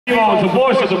Owens, the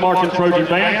voice of the Marching Trojan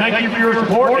Band. Thank you for your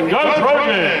support, and go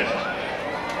Trojans!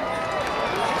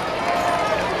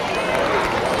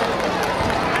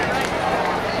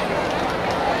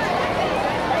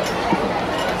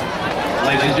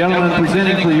 Ladies and gentlemen,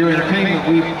 presenting for your entertainment,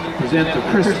 we present the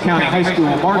Christmas County High School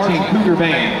Marching Cougar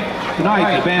Band.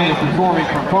 Tonight, the band will be performing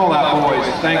from Fall Out Boys,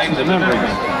 Thanks to the Memories,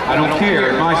 I Don't Care,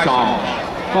 and My Song,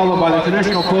 followed by the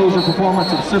traditional closer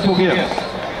performance of Simple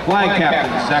Gifts. Flag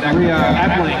captains Zachariah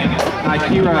Appling and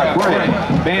Nikira Gray.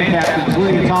 Band captains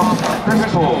Lydia Thompson,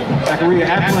 Chris Cole, Zachariah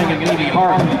Appling and Mimi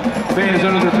Harvey. The band is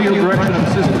under the field direction of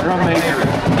Assistant Drum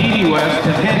Major Dee Dee West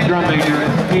and Head Drum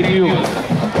Major Katie Hewlett.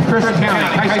 Christmas County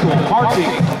High School Marching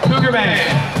Cougar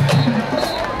Band.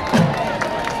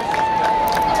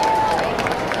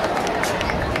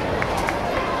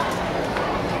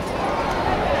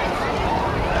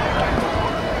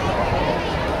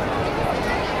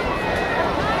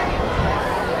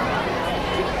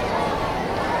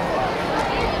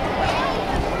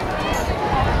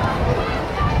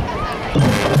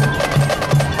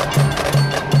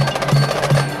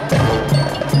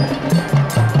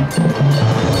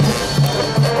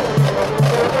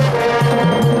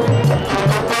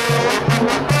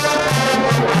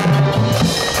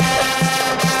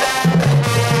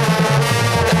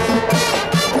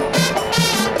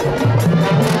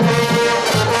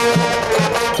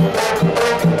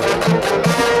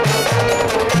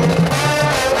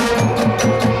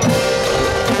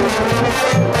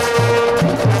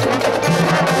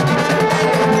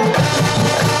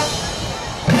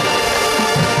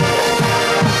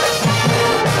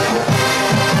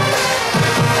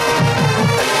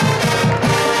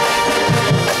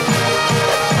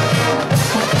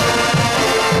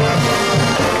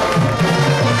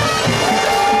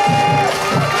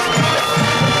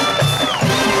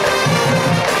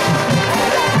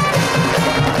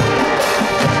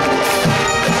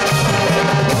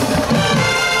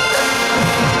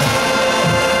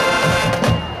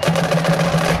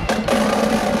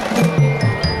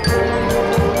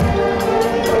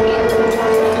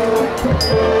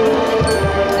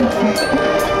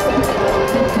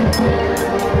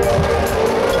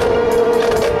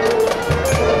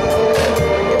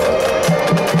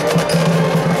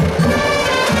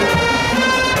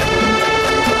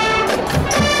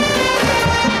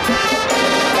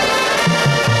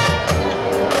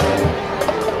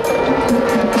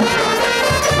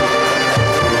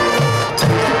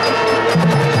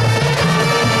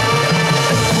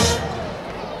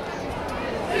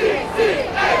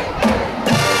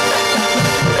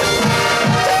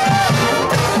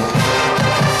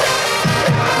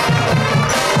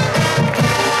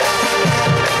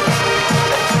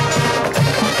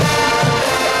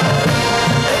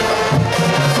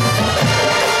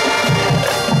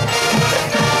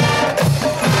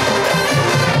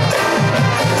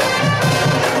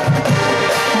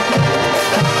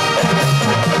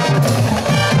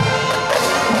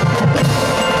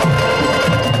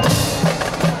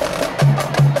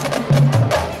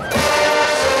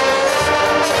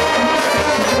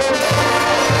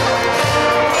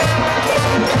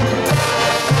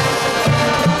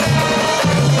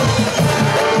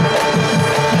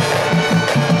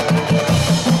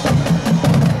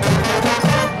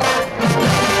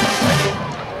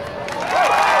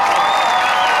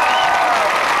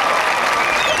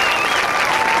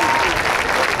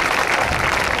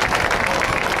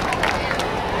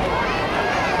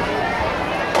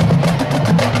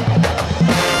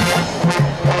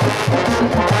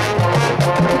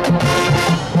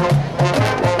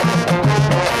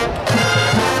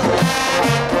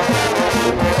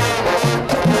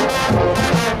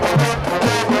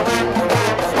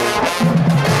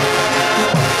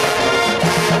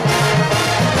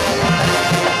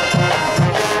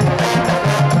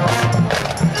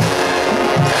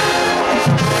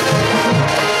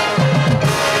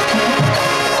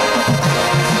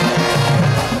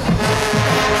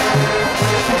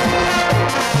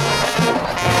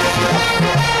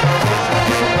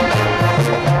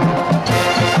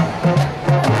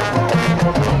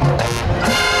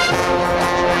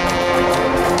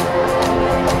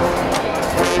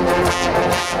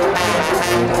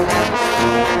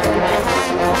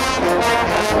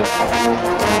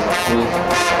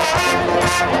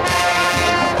 Thank you.